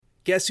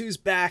Guess who's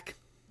back?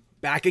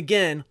 Back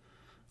again.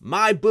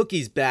 My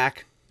bookie's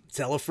back.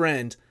 Tell a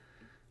friend.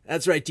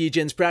 That's right,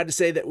 Degens. Proud to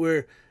say that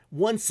we're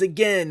once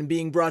again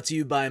being brought to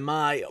you by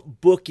my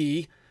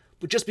bookie.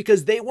 But just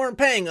because they weren't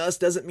paying us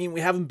doesn't mean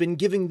we haven't been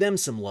giving them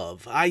some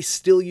love. I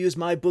still use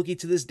my bookie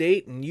to this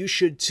date, and you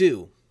should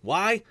too.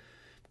 Why?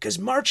 Because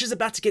March is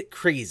about to get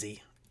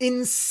crazy.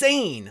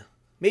 Insane.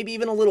 Maybe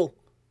even a little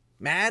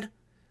mad.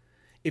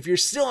 If you're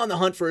still on the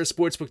hunt for a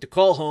sportsbook to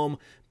call home,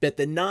 bet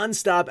the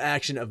non-stop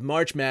action of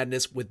March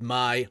Madness with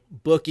my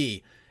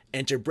bookie.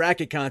 Enter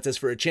bracket contests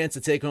for a chance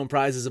to take home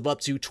prizes of up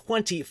to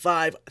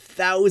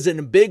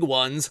 25,000 big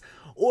ones,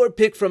 or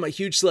pick from a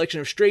huge selection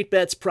of straight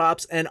bets,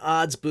 props, and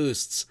odds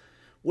boosts.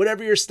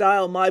 Whatever your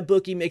style, my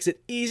bookie makes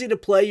it easy to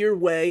play your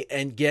way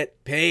and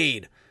get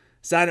paid.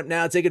 Sign up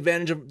now, take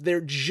advantage of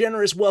their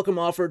generous welcome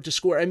offer to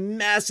score a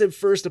massive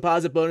first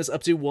deposit bonus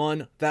up to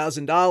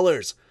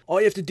 $1,000. All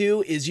you have to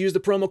do is use the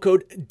promo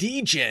code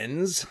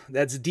DEGENS,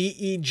 that's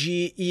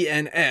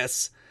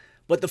DEGENS,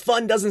 but the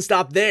fun doesn't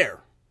stop there.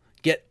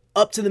 Get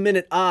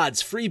up-to-the-minute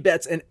odds, free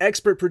bets, and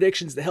expert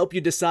predictions to help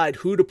you decide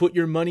who to put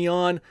your money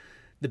on.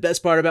 The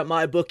best part about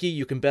MyBookie,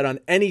 you can bet on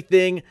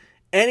anything,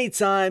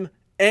 anytime,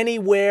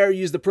 anywhere.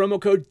 Use the promo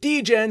code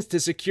DEGENS to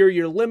secure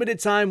your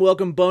limited-time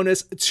welcome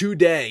bonus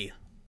today.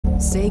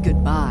 Say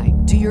goodbye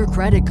to your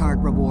credit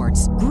card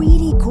rewards.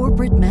 Greedy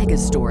corporate mega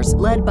stores,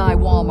 led by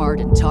Walmart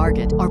and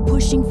Target, are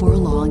pushing for a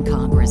law in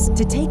Congress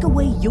to take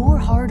away your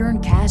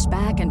hard-earned cash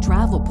back and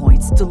travel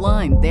points to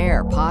line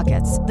their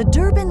pockets. The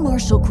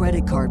Durbin-Marshall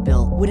credit card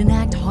bill would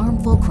enact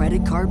harmful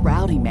credit card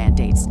routing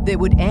mandates that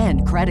would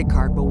end credit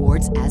card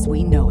rewards as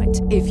we know it.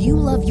 If you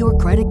love your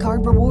credit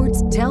card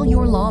rewards, tell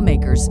your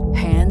lawmakers,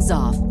 hands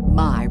off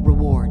my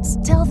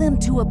rewards. Tell them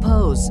to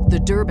oppose the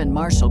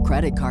Durbin-Marshall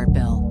credit card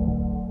bill.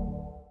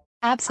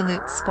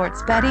 Absolute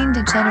sports betting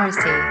degeneracy.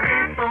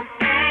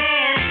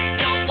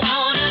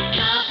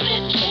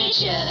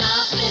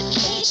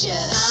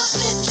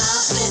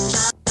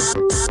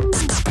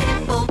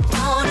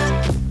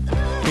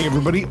 Hey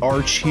everybody,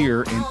 Arch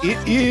here, and it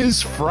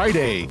is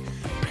Friday.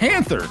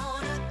 Panther,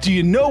 do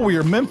you know where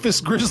your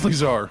Memphis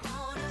Grizzlies are?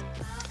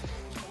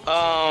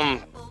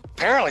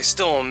 Apparently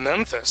still in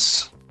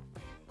Memphis,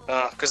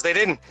 because they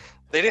didn't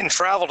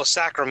travel to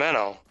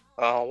Sacramento.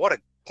 What a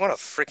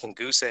freaking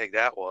goose egg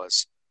that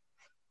was.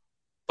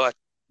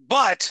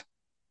 But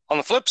on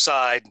the flip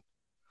side,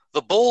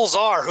 the Bulls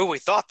are who we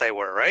thought they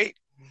were, right?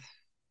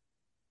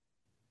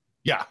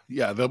 Yeah.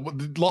 They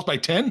lost by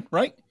 10,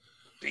 right?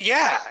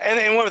 Yeah,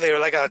 and what were they?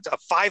 Like a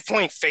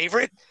 5-point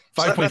favorite?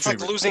 That's favorite.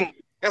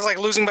 That's like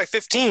losing by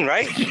 15,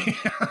 right?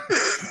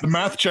 The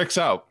math checks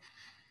out.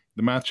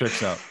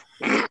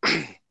 All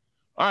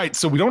right,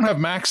 so we don't have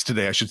Max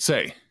today, I should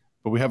say,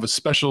 but we have a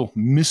special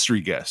mystery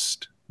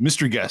guest.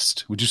 Mystery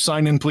guest, would you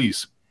sign in,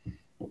 please?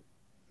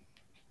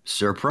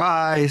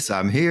 Surprise,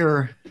 I'm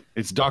here.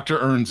 It's Dr.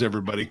 Earns,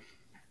 everybody.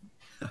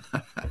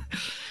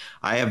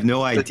 I have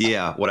no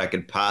idea what I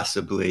could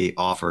possibly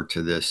offer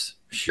to this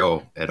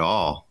show at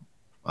all,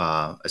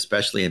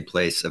 especially in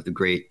place of the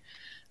great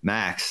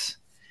Max,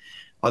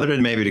 other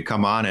than maybe to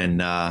come on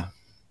and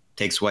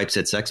take swipes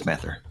at Sex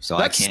Mather. So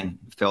I can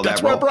fill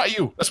that role.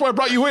 That's why I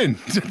brought you in.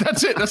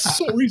 That's it. That's the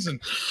sole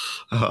reason.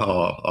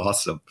 Oh,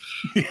 awesome.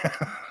 Yeah.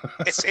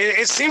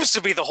 It seems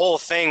to be the whole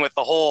thing with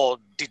the whole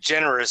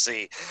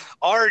degeneracy.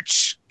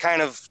 Arch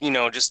kind of,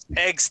 just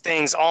eggs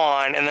things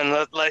on, and then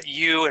let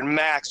you and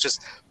Max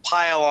just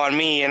pile on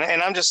me. And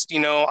I'm just,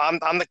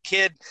 I'm the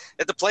kid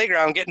at the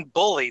playground getting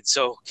bullied.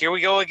 So here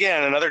we go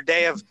again. Another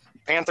day of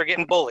Panther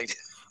getting bullied.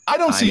 I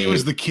don't see you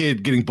as the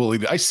kid getting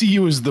bullied. I see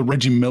you as the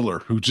Reggie Miller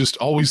who just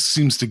always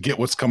seems to get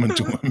what's coming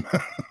to him.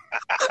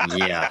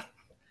 Yeah,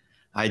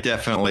 I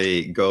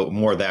definitely go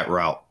more that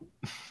route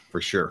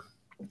for sure.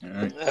 All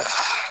right.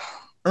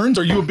 Earns,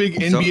 are you a big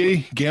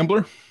NBA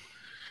gambler?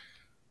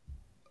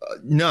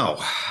 No.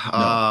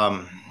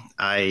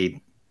 I've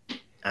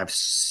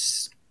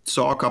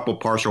saw a couple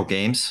partial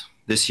games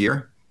this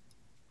year.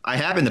 I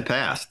have in the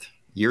past.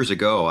 Years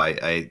ago,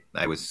 I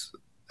was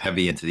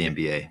heavy into the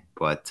NBA,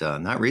 but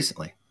not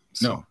recently.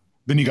 So. No.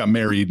 Then you got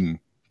married and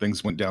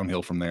things went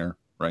downhill from there,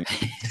 right?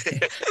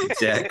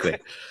 Exactly.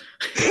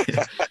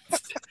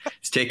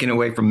 It's taken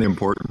away from the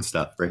important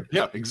stuff, right?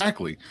 Yeah,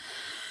 exactly.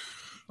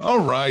 All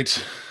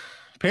right.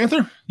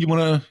 Panther, you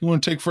wanna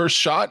take first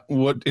shot?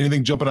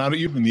 Anything jumping out at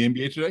you in the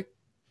NBA today?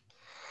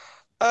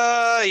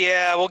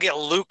 Yeah, we'll get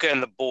Luka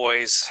and the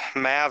boys.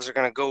 Mavs are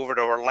gonna go over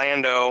to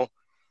Orlando.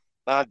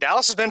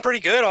 Dallas has been pretty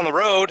good on the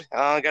road.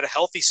 Got a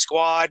healthy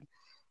squad.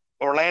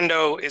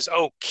 Orlando is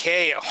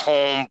okay at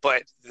home,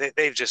 but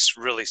they've just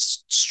really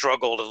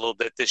struggled a little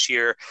bit this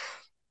year.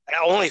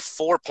 Only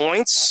 4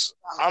 points.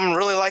 I'm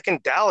really liking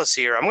Dallas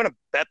here. I'm going to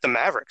bet the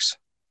Mavericks.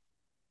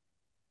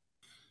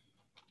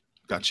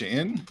 Got you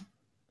in.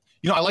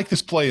 I like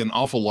this play an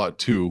awful lot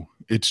too.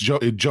 It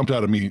jumped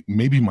out of me.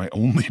 Maybe my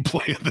only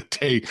play of the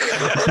day.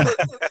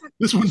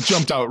 This one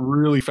jumped out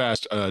really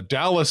fast.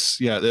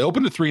 Dallas, yeah, they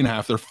opened at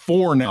 3.5. They're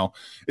 4 now.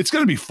 It's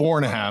going to be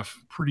 4.5.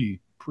 Pretty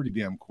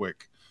damn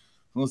quick.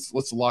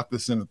 Let's lock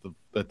this in at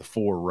the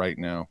 4 right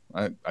now.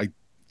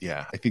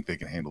 Yeah, I think they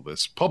can handle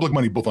this. Public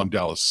money both on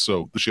Dallas,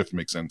 so the shift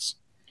makes sense.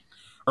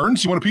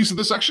 Ernst, you want a piece of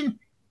this section?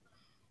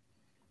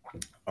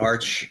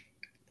 Arch,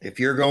 if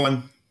you're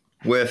going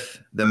with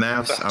the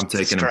Mavs, I'm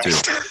taking them too.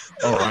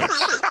 All right.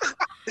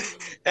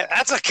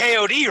 That's a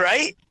KOD,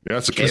 right? Yeah,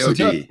 that's a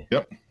KOD.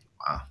 Yep.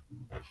 Wow.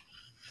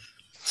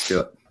 Let's do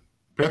it.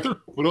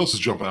 Panther, what else is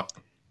jumping out?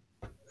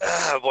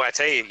 Boy, I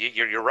tell you,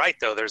 you're right,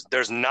 though.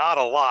 There's not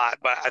a lot,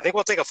 but I think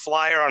we'll take a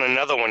flyer on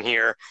another one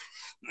here.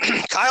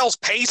 Kyle's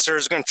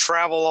Pacers are going to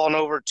travel on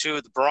over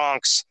to the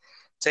Bronx,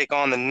 take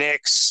on the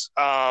Knicks.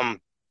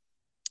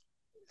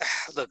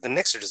 Look, the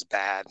Knicks are just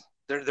bad.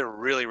 They're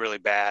really, really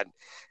bad,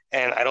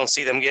 and I don't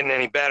see them getting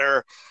any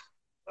better.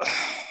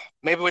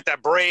 Maybe with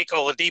that break,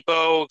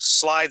 Oladipo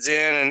slides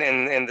in,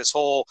 and this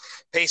whole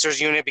Pacers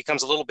unit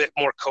becomes a little bit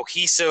more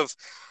cohesive.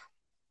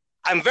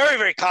 I'm very,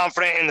 very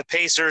confident in the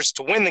Pacers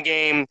to win the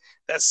game.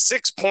 That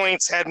 6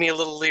 points had me a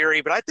little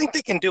leery, but I think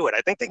they can do it.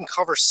 I think they can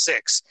cover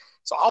 6.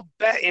 So I'll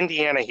bet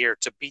Indiana here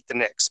to beat the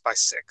Knicks by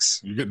 6.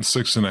 You're getting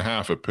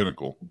 6.5 at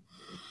Pinnacle.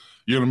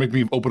 You're going to make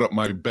me open up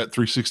my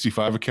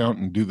Bet365 account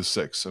and do the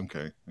 6.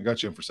 Okay, I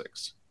got you in for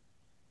 6.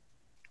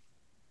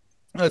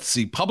 Let's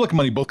see. Public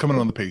money both coming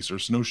on the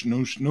Pacers. No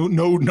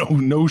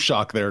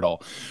shock there at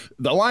all.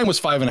 The line was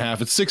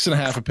 5.5. It's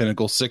 6.5 at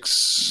Pinnacle.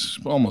 6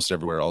 almost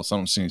everywhere else. I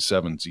don't see any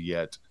 7s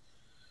yet.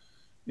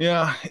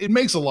 Yeah, it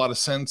makes a lot of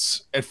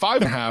sense. At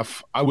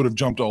 5.5, I would have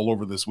jumped all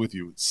over this with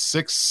you. It's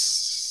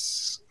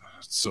 6,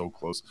 it's so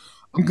close.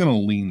 I'm gonna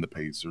lean the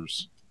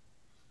Pacers.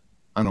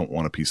 I don't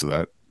want a piece of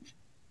that.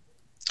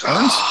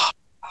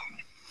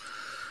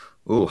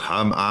 Ooh,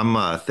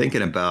 I'm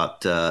thinking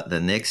about the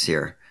Knicks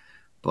here,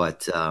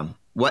 but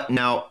what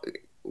now?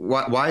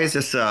 Why is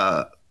this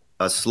a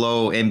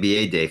slow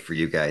NBA day for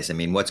you guys? I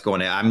mean, what's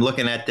going on? I'm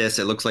looking at this.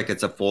 It looks like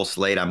it's a full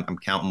slate. I'm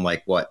counting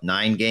like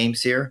 9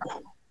 games here.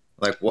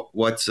 Like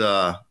what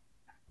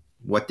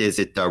is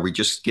it? Are we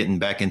just getting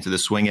back into the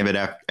swing of it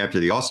after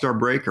the All-Star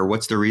break, or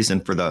what's the reason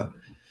for the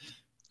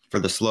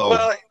slow?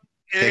 Well,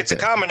 it's a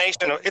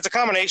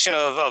combination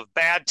of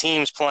bad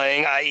teams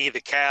playing, i.e. the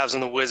Cavs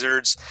and the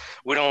Wizards.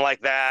 We don't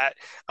like that.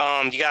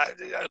 You got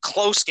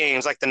close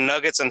games like the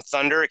Nuggets and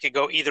Thunder. It could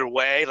go either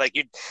way. Like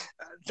you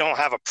don't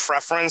have a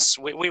preference.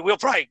 We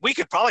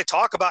could probably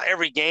talk about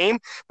every game,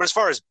 but as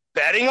far as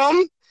betting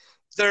them,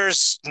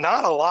 there's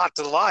not a lot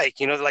to like.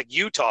 Like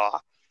Utah.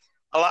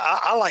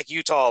 I like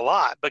Utah a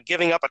lot, but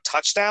giving up a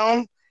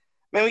touchdown,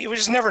 man, we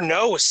just never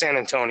know with San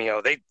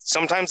Antonio.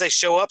 Sometimes they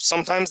show up,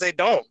 sometimes they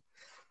don't.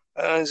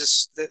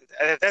 That's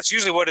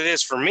usually what it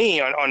is for me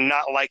on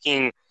not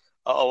liking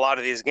a lot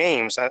of these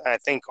games. I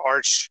think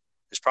Arch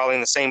is probably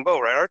in the same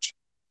boat, right, Arch?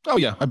 Oh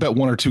yeah, I bet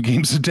 1 or 2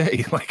 games a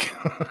day. Like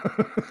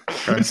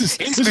it's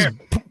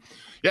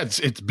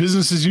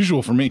business as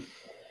usual for me.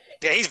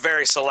 Yeah, he's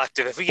very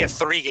selective. If we get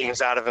 3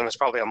 games out of him, it's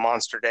probably a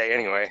monster day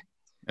anyway.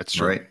 That's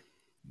true. Right.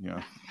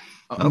 Yeah.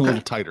 I'm a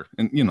little tighter.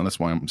 And, that's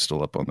why I'm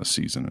still up on the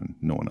season and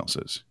no one else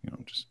is.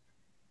 Just.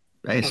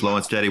 Hey, slow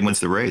and steady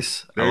wins the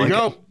race. There you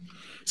go.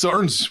 So,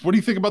 Ernst, what do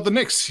you think about the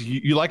Knicks?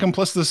 You like them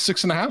plus the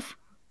 6.5?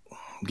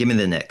 Give me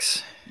the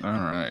Knicks. All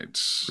right.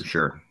 For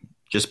sure.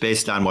 Just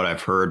based on what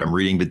I've heard, I'm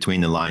reading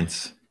between the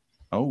lines.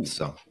 Oh.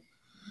 So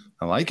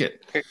I like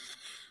it.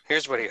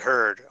 Here's what he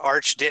heard.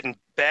 Arch didn't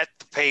bet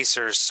the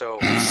Pacers, so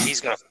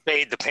he's going to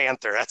fade the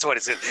Panther. That's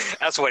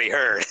what he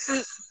heard.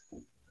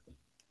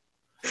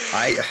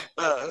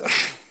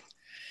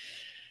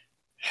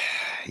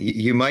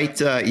 You might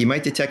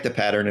detect a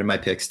pattern in my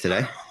picks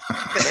today.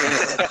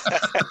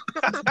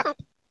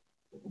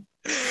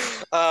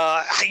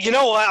 You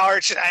know what,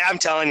 Arch? I'm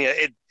telling you,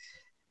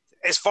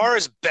 as far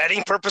as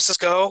betting purposes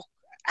go,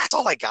 that's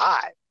all I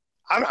got.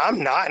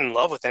 I'm not in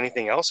love with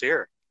anything else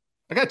here.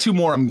 I got 2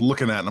 more I'm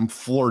looking at and I'm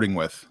flirting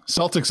with.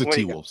 Celtics at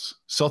T-Wolves.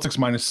 Celtics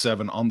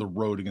 -7 on the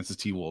road against the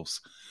T-Wolves.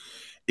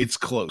 It's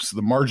close.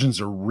 The margins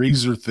are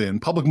razor thin.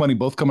 Public money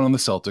both coming on the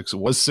Celtics. It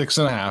was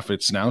 6.5.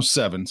 It's now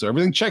 7. So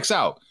everything checks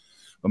out.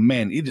 But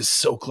man, it is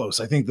so close.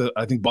 I think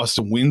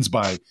Boston wins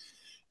by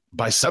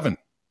 7.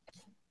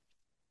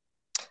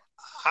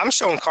 I'm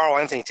showing Karl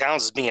Anthony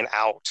Towns as being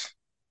out.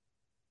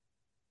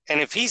 And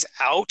if he's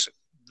out,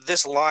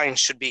 this line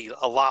should be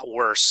a lot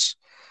worse.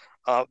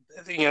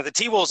 The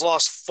T-Wolves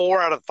lost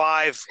 4 out of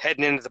 5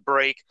 heading into the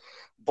break.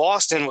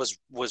 Boston was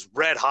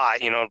red hot.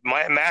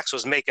 Max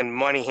was making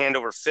money hand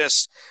over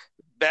fist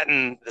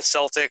betting the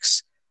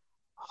Celtics.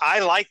 I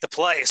like the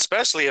play,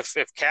 especially if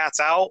Cat's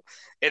out.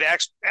 It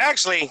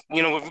actually,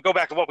 if we go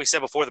back to what we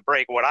said before the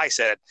break, what I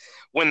said,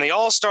 when the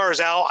All-Star's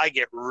out, I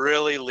get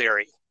really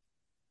leery.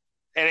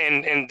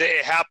 And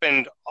it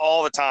happened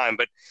all the time.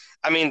 But,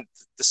 I mean,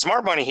 the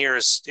smart money here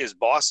is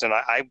Boston.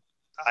 I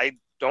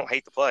don't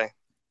hate the play.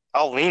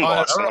 I'll lean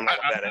Boston. I'm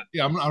not going to bet it.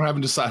 Yeah, I'm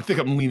having to decide. I think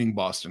I'm leaning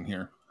Boston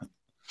here.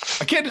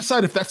 I can't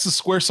decide if that's the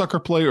square sucker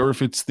play or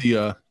if it's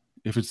the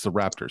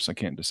Raptors. I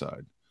can't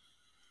decide.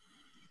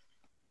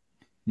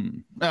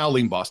 I'll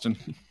lean Boston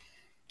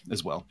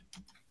as well.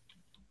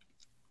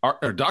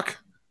 Our Duck,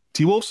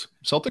 T-Wolves,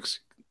 Celtics,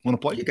 want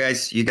to play? You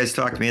guys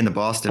talked me into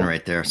Boston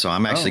right there, so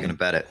I'm actually going to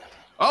bet it.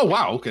 Oh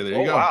wow! Okay, there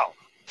you go. Wow.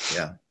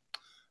 Yeah.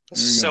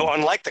 So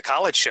unlike the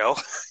college show,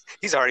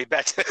 he's already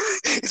bet.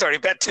 He's already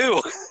bet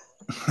 2.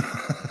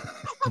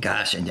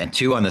 Gosh, and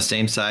 2 on the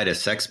same side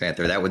as Sex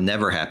Panther. That would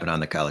never happen on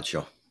the college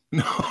show.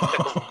 No,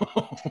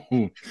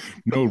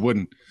 no, it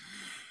wouldn't.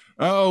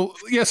 Oh,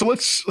 yeah. So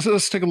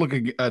let's take a look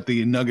at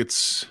the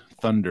Nuggets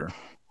Thunder.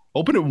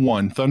 Open at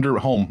 1, Thunder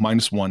at home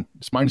 -1.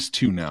 It's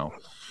 -2 now.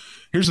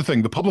 Here's the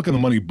thing: the public and the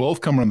money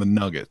both come on the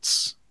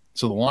Nuggets,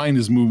 so the line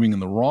is moving in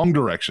the wrong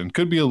direction.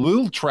 Could be a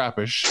little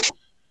trappish,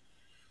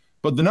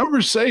 but the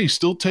numbers say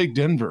still take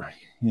Denver.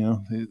 You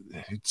know,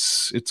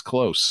 it's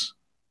close.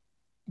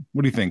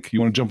 What do you think?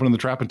 You want to jump into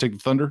the trap and take the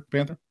Thunder,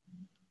 Panther?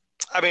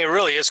 I mean, it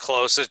really is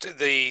close.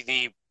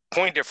 The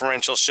point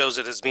differential shows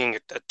it as being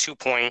a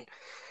 2-point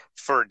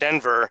for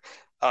Denver.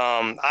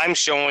 I'm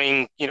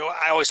showing,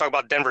 I always talk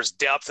about Denver's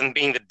depth and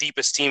being the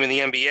deepest team in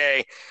the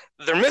NBA.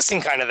 They're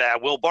missing kind of that.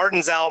 Will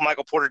Barton's out,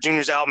 Michael Porter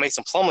Jr.'s out,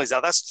 Mason Plumlee's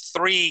out. That's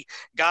 3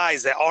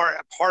 guys that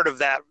are part of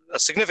that, a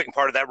significant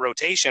part of that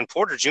rotation.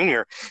 Porter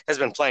Jr. has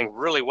been playing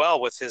really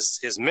well with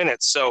his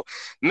minutes. So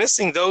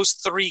missing those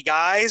 3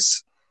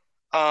 guys,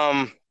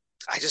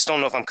 I just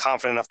don't know if I'm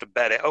confident enough to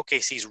bet it.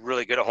 OKC's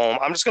really good at home.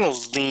 I'm just going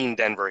to lean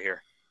Denver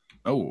here.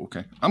 Oh,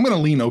 okay. I'm going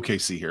to lean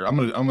OKC here. I'm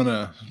going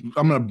to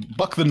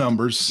buck the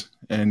numbers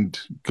and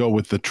go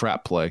with the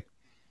trap play.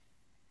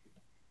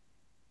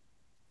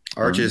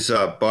 Arch is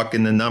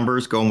bucking the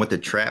numbers, going with the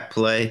trap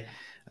play.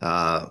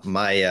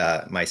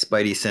 My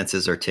spidey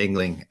senses are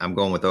tingling. I'm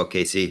going with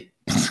OKC.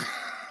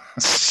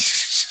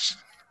 Is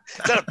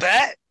that a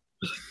bet?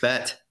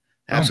 Bet.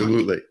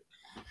 Absolutely.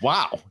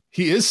 Wow.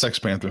 He is Sex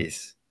Panther.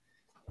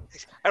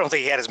 I don't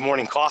think he had his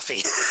morning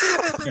coffee.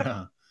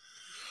 Yeah.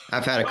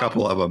 I've had a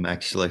couple of them,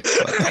 actually.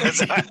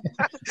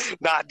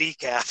 Not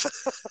decaf.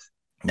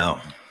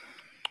 No.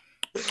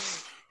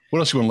 What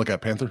else you want to look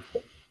at, Panther?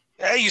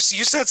 Hey, you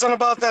said something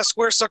about that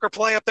square sucker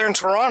play up there in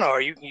Toronto.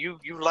 Are you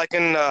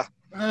liking the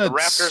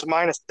Raptors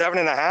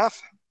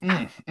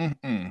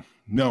 -7.5?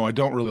 No, I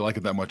don't really like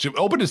it that much. It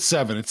opened at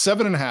 7. It's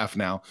 7.5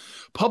 now.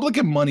 Public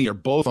and money are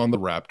both on the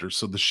Raptors,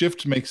 so the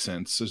shift makes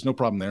sense. There's no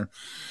problem there.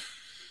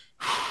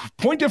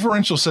 Point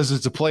differential says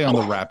it's a play on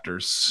the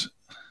Raptors.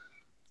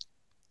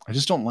 I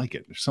just don't like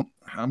it.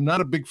 I'm not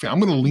a big fan. I'm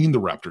going to lean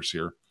the Raptors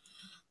here.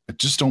 I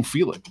just don't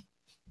feel it.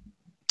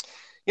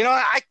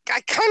 I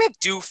kind of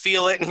do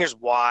feel it, and here's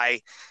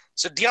why.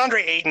 So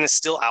DeAndre Ayton is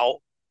still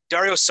out.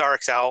 Dario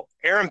Saric's out.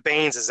 Aaron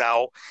Baines is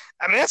out.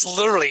 I mean, that's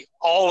literally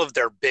all of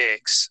their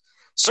bigs.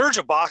 Serge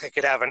Ibaka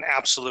could have an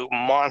absolute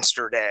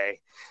monster day,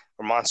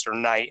 or monster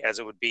night, as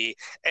it would be.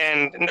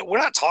 And we're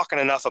not talking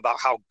enough about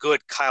how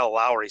good Kyle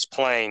Lowry's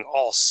playing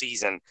all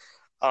season.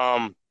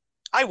 I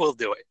will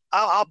do it.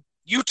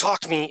 You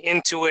talked me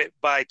into it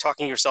by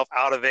talking yourself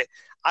out of it.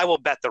 I will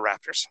bet the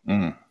Raptors.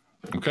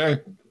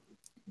 Okay.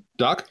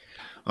 Doc?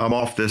 I'm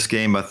off this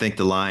game. I think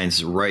the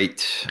line's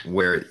right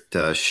where it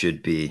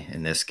should be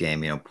in this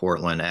game.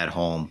 Portland at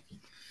home,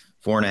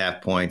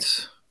 4.5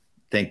 points.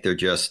 Think they're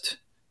just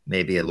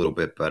maybe a little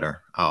bit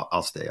better.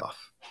 I'll stay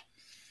off.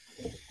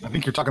 I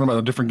think you're talking about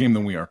a different game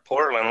than we are.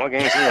 Portland, what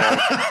game is he on?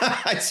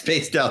 I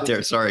spaced out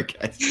there. Sorry,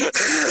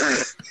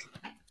 guys.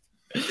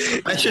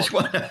 I just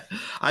want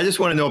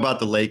to know about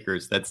the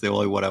Lakers. That's the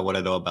only one I want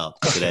to know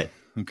about today.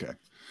 Okay.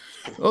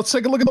 Well, let's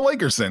take a look at the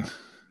Lakers then.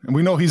 And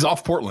we know he's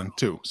off Portland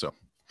too. So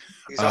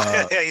he's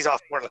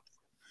off Portland.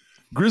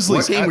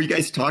 Grizzlies. What game were you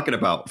guys talking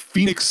about?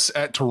 Phoenix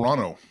at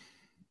Toronto.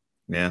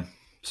 Yeah.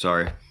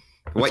 Sorry.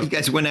 What you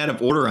guys went out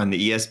of order on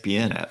the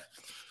ESPN app?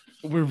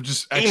 We were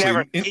just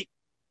actually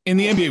in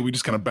the NBA. We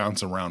just kind of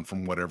bounce around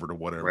from whatever to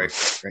whatever. Right.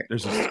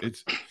 There's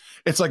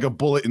it's like a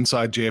bullet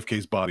inside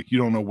JFK's body. You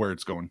don't know where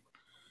it's going.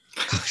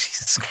 Oh,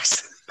 Jesus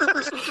Christ.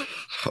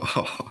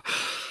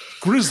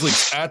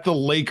 Grizzlies at the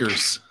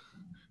Lakers.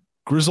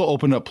 Grizzle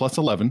opened up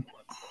 +11.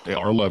 They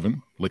are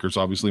 11. Lakers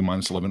obviously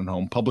 -11 at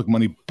home. Public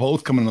money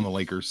both coming on the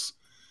Lakers.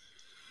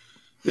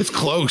 It's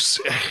close.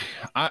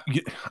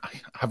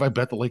 Have I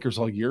bet the Lakers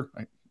all year?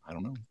 I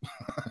don't know.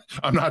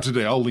 I'm not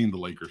today. I'll lean the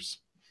Lakers.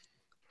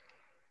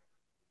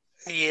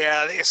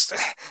 Yeah.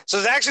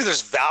 So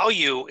there's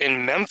value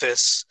in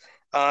Memphis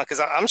because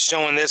I'm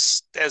showing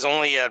this as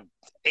only a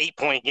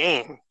 8-point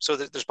game. So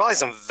there's probably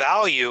some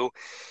value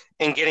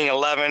in getting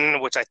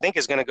 11, which I think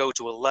is going to go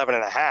to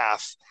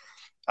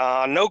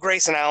 11.5. No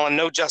Grayson Allen,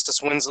 no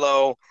Justice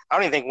Winslow. I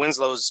don't even think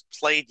Winslow's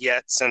played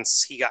yet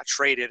since he got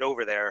traded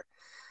over there.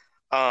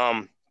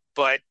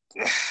 But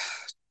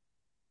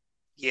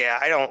yeah,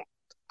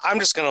 I'm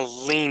just going to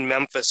lean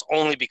Memphis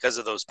only because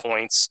of those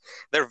points.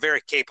 They're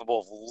very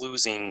capable of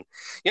losing.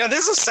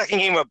 This is the second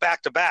game of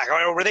back-to-back.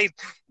 Were they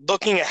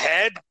looking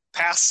ahead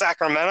past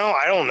Sacramento?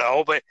 I don't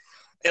know, but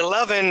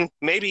 11,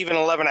 maybe even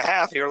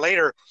 11.5 a year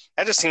later,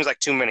 that just seems like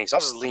too many. So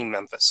I'll just lean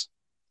Memphis.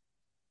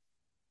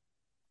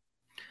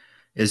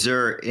 Is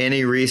there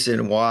any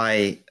reason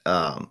why,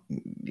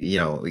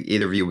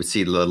 either of you would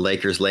see the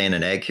Lakers laying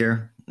an egg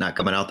here, not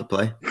coming out to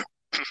play?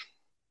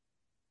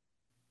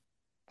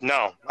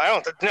 No, I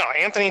don't. No,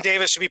 Anthony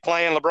Davis should be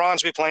playing. LeBron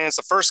should be playing. It's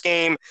the first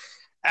game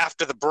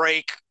after the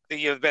break.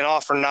 You've been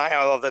off for 9,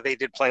 although they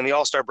did play in the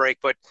All-Star break.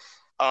 But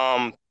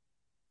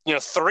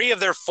 3 of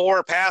their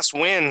 4 past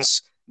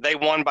wins, they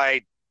won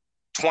by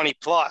 20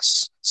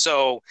 plus.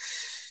 So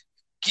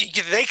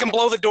they can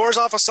blow the doors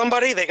off of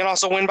somebody. They can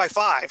also win by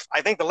 5.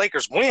 I think the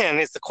Lakers win.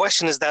 The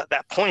question is that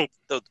point,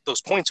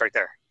 those points right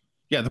there.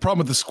 Yeah, the problem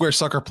with the square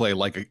sucker play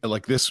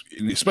like this,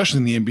 especially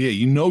in the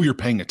NBA, you're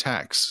paying a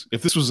tax.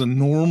 If this was a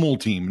normal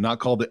team, not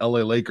called the LA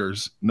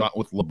Lakers, not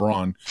with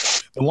LeBron,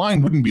 the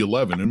line wouldn't be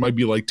 11. It might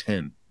be like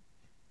 10.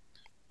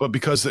 But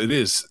because it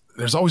is,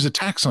 there's always a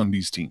tax on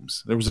these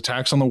teams. There was a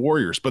tax on the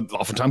Warriors, but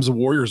oftentimes the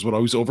Warriors would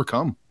always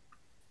overcome.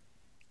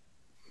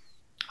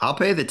 I'll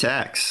pay the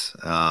tax.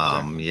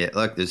 Yeah,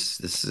 look, this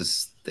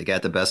is they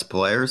got the best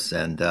players,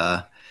 and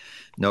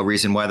no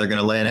reason why they're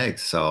going to lay an egg.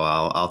 So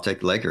I'll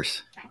take the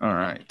Lakers. All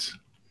right,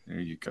 there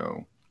you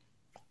go.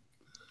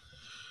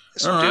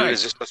 This dude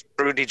is just a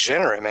true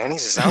degenerate, man.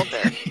 He's just out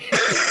there.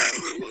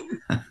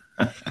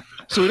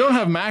 So we don't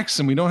have Max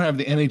and we don't have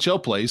the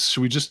NHL plays.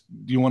 Should we do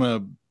you want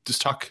to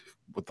just talk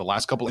with the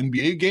last couple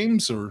NBA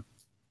games, or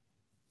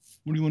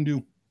what do you want to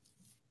do?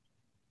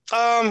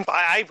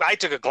 I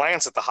took a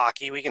glance at the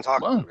hockey. We can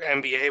talk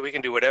NBA. We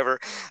can do whatever.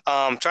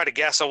 Try to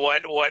guess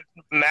what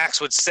Max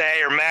would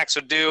say or Max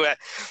would do at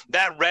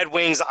that Red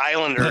Wings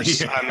Islanders.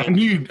 Yeah, I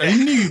knew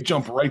you'd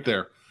jump right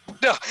there.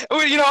 No,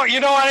 you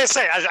know what I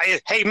say.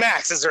 Hey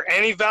Max, is there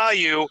any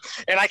value?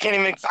 And I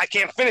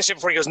can't finish it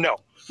before he goes. No,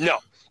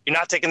 you're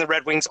not taking the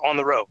Red Wings on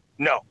the road.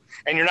 No,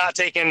 and you're not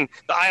taking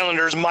the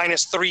Islanders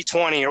minus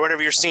 320 or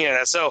whatever you're seeing it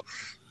at. So,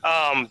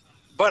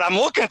 but I'm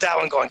looking at that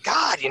one going,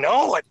 God, you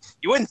know what?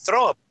 You wouldn't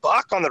throw a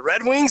buck on the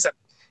Red Wings at,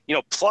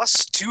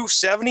 plus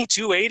 270,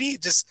 280.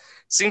 It just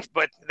seems,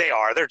 but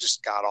they're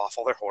just god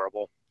awful. They're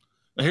horrible.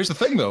 Now, here's the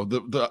thing though.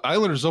 The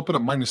Islanders open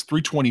up minus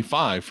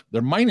 325.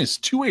 They're minus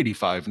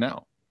 285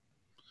 now.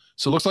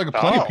 So it looks like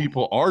plenty of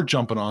people are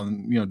jumping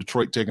on,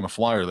 Detroit taking a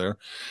flyer there.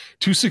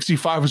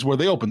 265 is where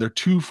they open. They're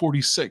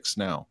 246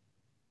 now.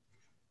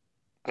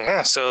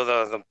 Yeah, so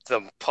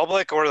the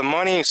public or the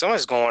money,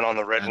 somebody's going on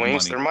the Red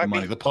Wings. There might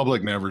be. The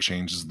public never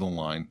changes the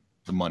line.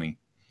 The money.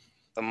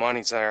 The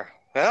money's there.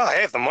 Well,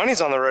 hey, if the money's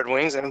on the Red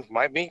Wings, then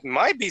it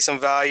might be some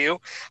value.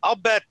 I'll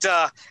bet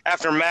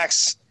after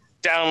Max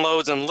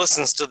downloads and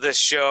listens to this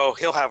show,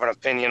 he'll have an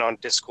opinion on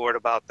Discord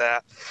about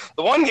that.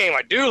 The one game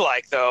I do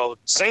like, though,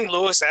 St.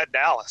 Louis at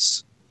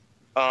Dallas.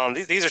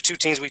 These are two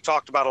teams we've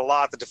talked about a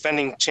lot. The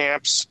defending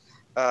champs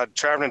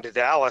traveling to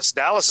Dallas.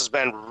 Dallas has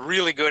been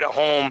really good at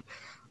home.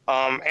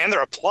 And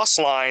they're a plus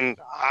line.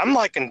 I'm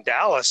liking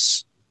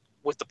Dallas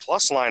with the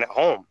plus line at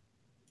home.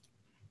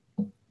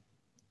 You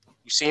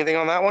see anything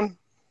on that one?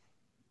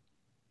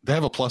 They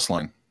have a plus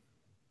line.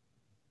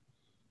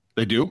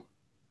 They do?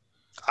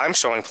 I'm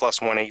showing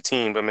plus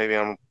 118, but maybe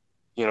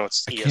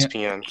it's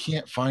ESPN. I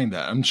can't find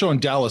that. I'm showing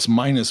Dallas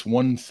minus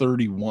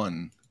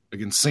 131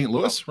 against St.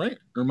 Louis, right?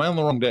 Or am I on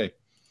the wrong day?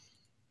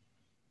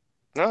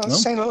 No,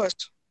 it's St. Louis.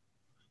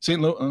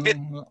 St.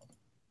 Louis?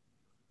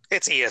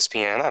 It's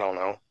ESPN. I don't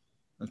know.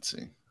 Let's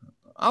see.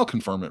 I'll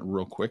confirm it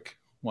real quick.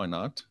 Why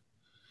not?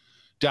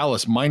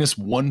 Dallas minus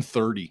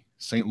 130.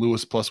 St.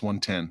 Louis plus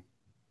 110.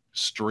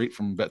 Straight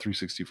from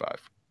Bet365.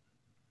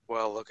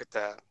 Well, look at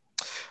that.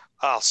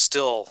 I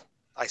still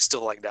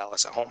like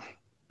Dallas at home.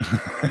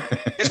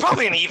 It's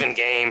probably an even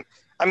game.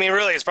 I mean,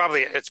 really, it's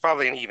probably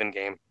an even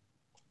game.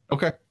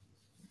 Okay.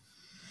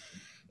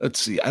 Let's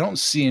see. I don't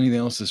see anything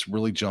else that's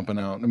really jumping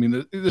out. I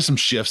mean, there's some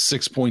shifts.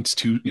 6 points,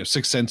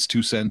 6 cents,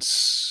 2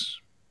 cents,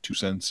 2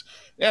 cents.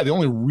 Yeah, the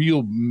only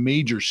real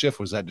major shift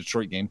was that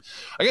Detroit game.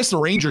 I guess the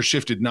Rangers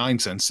shifted 9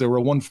 cents. They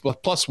were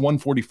plus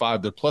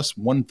 145. They're plus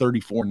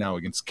 134 now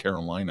against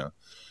Carolina.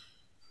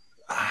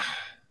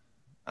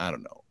 I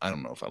don't know. I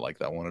don't know if I like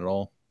that one at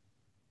all.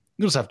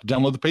 You just have to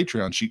download the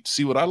Patreon sheet to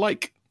see what I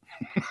like.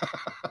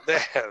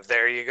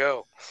 There you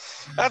go.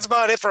 That's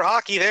about it for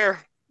hockey there.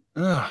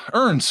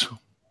 Ernst,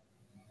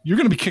 you're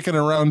going to be kicking it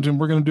around, and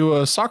we're going to do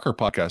a soccer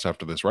podcast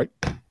after this, right?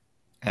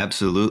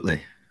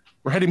 Absolutely.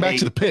 We're heading back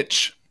to the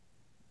pitch.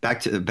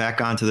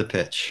 Back onto the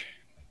pitch.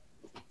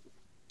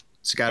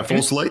 So got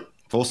a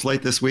full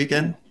slate this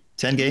weekend,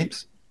 10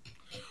 games.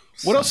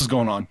 What else is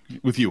going on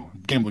with you,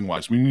 gambling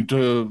wise? We need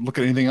to look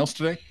at anything else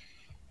today?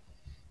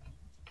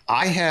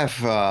 I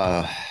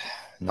have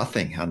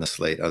nothing on the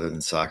slate other than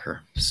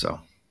soccer.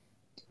 So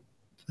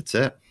that's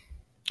it.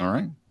 All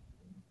right.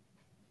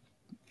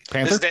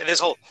 Panther? This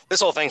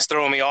whole thing's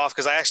throwing me off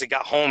because I actually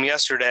got home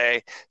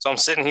yesterday. So I'm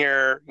sitting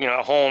here,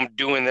 home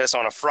doing this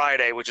on a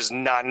Friday, which is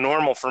not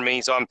normal for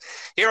me. So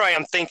I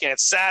am thinking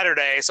it's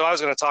Saturday. So I was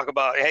going to talk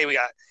about, hey, we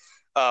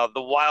got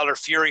the Wilder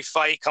Fury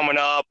fight coming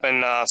up,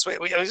 and so it's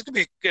going to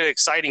be a good,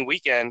 exciting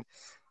weekend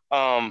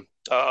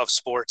of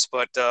sports.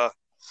 But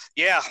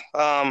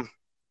I've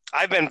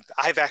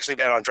actually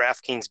been on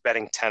DraftKings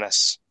betting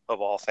tennis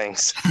of all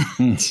things.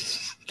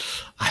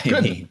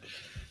 I mean,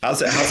 how's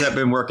that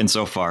been working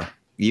so far?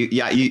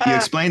 You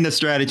explained the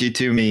strategy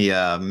to me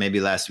maybe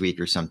last week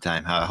or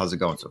sometime. How's it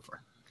going so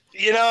far?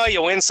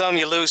 You win some,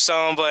 you lose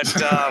some, but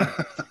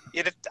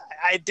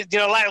I did.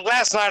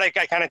 Last night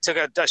I kind of took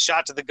a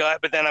shot to the gut,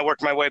 but then I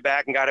worked my way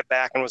back and got it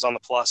back and was on the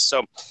plus.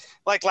 So,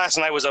 like last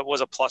night was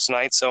a plus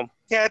night. So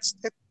yeah, it's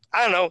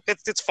I don't know.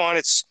 It's fun.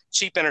 It's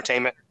cheap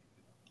entertainment.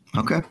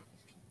 Okay.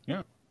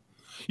 Yeah.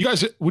 You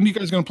guys, when are you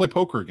guys going to play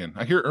poker again?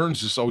 I hear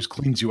Ernst just always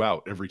cleans you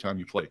out every time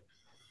you play.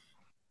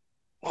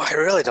 Well, I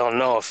really don't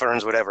know if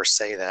Ernst would ever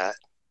say that.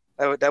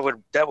 That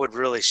would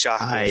really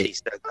shock me if he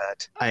said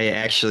that. I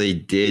actually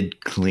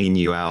did clean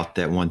you out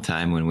that one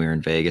time when we were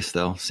in Vegas,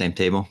 though. Same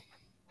table.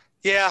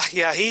 Yeah.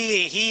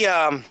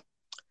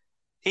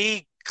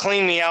 He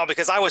cleaned me out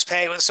because I was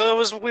paying.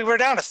 So we were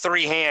down to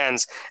 3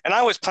 hands, and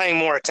I was paying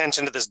more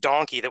attention to this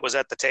donkey that was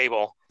at the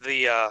table,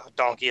 the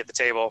donkey at the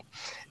table,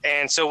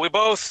 and so we're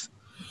both,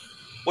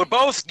 we're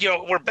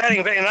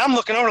betting, and I'm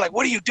looking over like,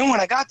 what are you doing?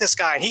 I got this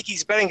guy, and he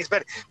keeps betting.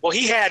 Well,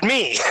 he had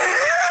me,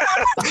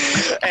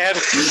 and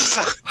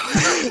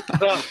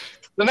so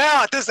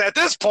now at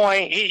this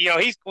point,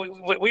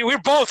 we were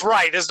both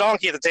right. This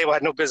donkey at the table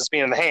had no business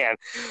being in the hand,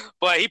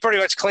 but he pretty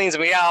much cleans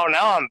me out.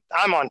 Now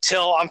I'm on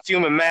tilt. I'm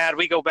fuming mad.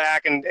 We go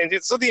back, and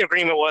so the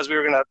agreement was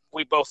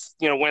we both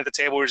win at the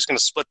table. We were just gonna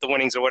split the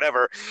winnings or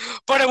whatever.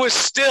 But it was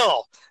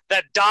still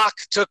that Doc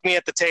took me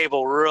at the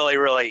table really,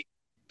 really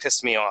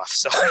pissed me off.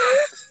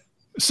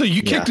 So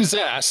you kicked his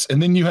ass,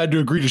 and then you had to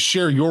agree to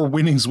share your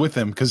winnings with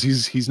him because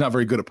he's not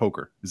very good at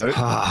poker. Is that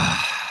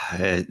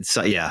it?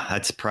 So yeah,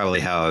 that's probably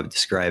how I would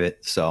describe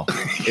it. So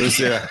it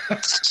was.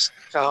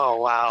 Oh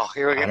wow!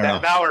 Here we go.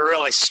 Now we're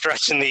really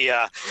stretching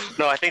the.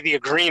 No, I think the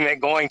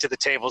agreement going to the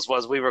tables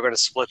was we were going to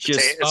split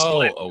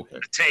the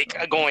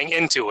take going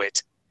into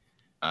it.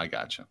 I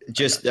gotcha.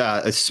 Just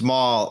a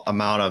small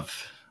amount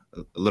of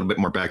a little bit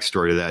more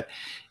backstory to that.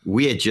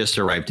 We had just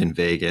arrived in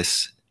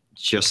Vegas.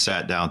 Just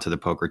sat down to the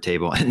poker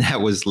table, and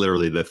that was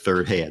literally the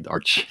 3rd hand.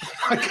 Arch.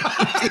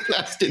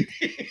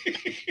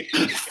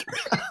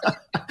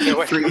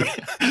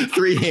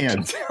 Three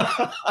hands.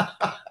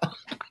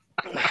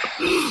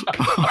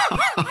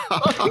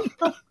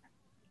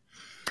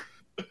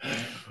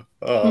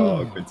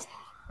 Good.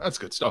 That's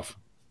good stuff.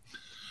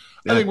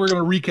 Yeah. I think we're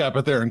going to recap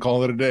it there and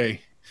call it a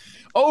day.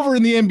 Over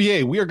in the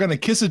NBA, we are going to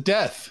kiss of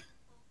death.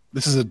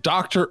 This is a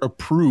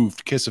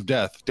doctor-approved kiss of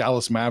death.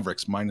 Dallas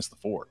Mavericks minus the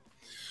 4.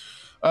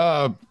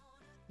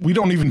 We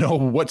don't even know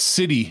what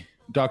city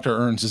Dr.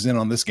 Ernst is in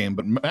on this game,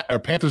 but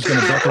Panthers going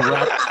to bet the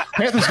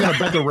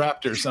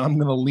Raptors, and I'm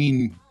going to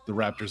lean the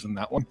Raptors in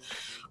that one.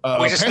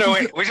 We just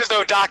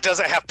know Doc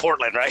doesn't have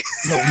Portland, right?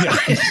 No, yeah.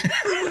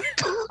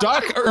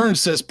 Doc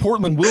Ernst says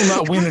Portland will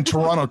not win in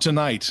Toronto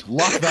tonight.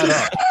 Lock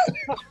that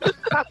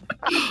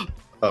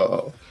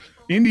up.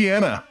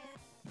 Indiana,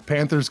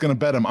 Panthers going to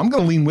bet him. I'm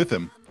going to lean with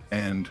him.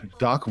 And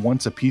Doc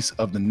wants a piece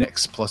of the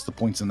Knicks plus the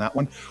points in that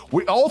one.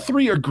 We all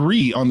 3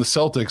 agree on the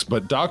Celtics,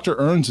 but Dr.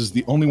 Ernst is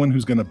the only one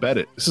who's going to bet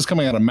it. This is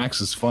coming out of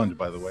Max's fund,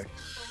 by the way.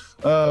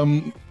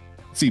 Let's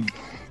see.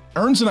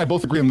 Ernst and I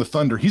both agree on the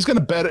Thunder. He's going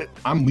to bet it.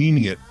 I'm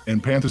leaning it.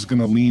 And Panthers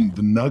going to lean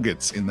the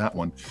Nuggets in that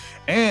one.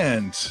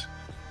 And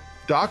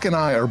Doc and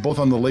I are both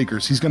on the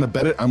Lakers. He's going to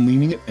bet it. I'm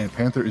leaning it. And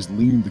Panther is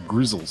leaning the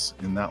Grizzlies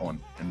in that one.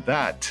 And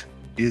that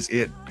is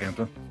it,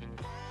 Panther.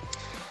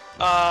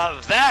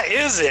 That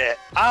is it.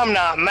 I'm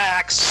not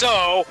Max,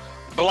 so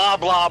blah,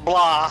 blah,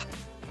 blah.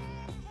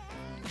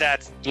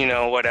 That's,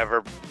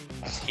 whatever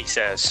he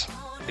says.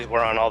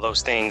 We're on all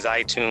those things,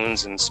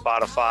 iTunes and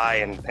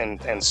Spotify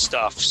and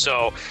stuff.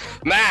 So,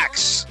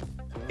 Max,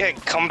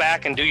 come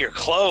back and do your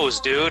close,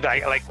 dude.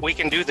 We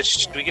can do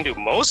we can do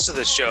most of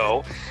the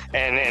show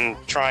and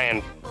try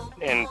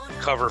and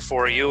cover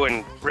for you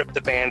and rip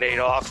the Band-Aid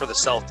off for the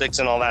Celtics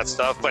and all that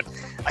stuff. But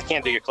I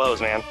can't do your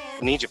close, man.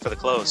 I need you for the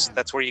close.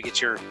 That's where you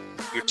get your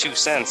 2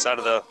 cents out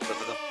of the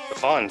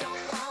fund.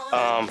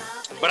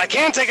 But I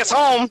can take us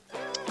home.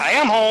 I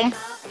am home,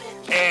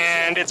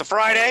 and it's a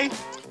Friday.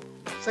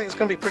 Looks like it's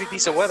going to be pretty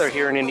decent weather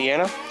here in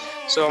Indiana.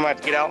 So I might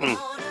have to get out and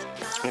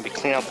maybe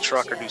clean out the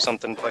truck or do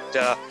something. But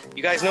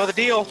you guys know the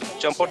deal.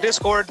 Jump on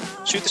Discord.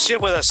 Shoot the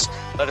shit with us.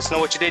 Let us know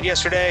what you did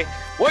yesterday,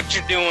 what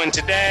you're doing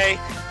today.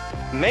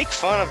 Make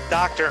fun of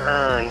Dr.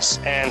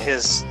 Ernst and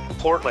his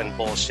Portland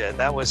bullshit.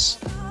 That was,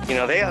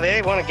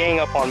 they want to gang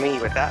up on me,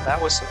 but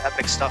that was some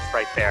epic stuff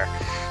right there.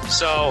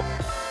 So,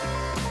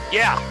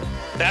 yeah,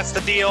 that's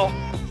the deal.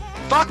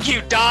 Fuck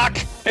you, Doc,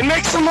 and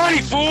make some money,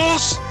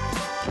 fools!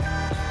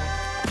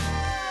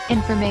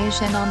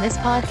 Information on this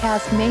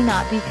podcast may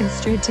not be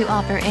construed to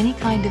offer any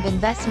kind of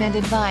investment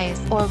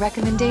advice or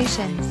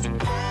recommendations.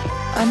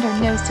 Under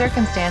no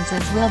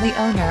circumstances will the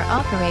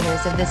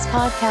owner-operators of this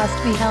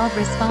podcast be held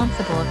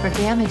responsible for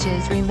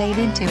damages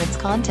related to its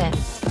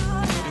contents.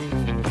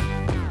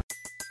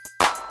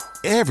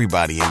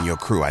 Everybody in your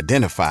crew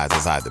identifies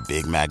as either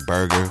Big Mac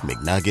Burger,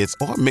 McNuggets,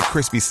 or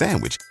McCrispy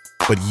Sandwich.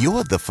 But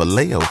you're the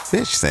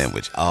Filet-O-Fish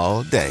Sandwich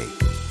all day.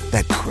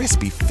 That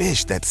crispy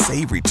fish, that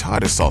savory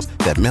tartar sauce,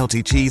 that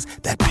melty cheese,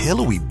 that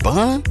pillowy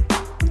bun.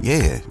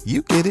 Yeah,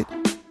 you get it.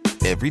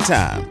 Every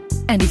time.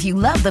 And if you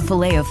love the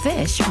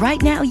Filet-O-Fish,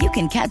 right now you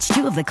can catch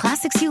 2 of the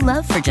classics you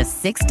love for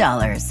just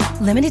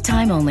 $6. Limited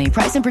time only.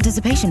 Price and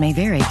participation may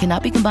vary.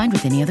 Cannot be combined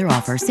with any other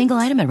offer. Single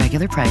item at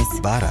regular price.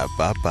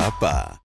 Ba-da-ba-ba-ba.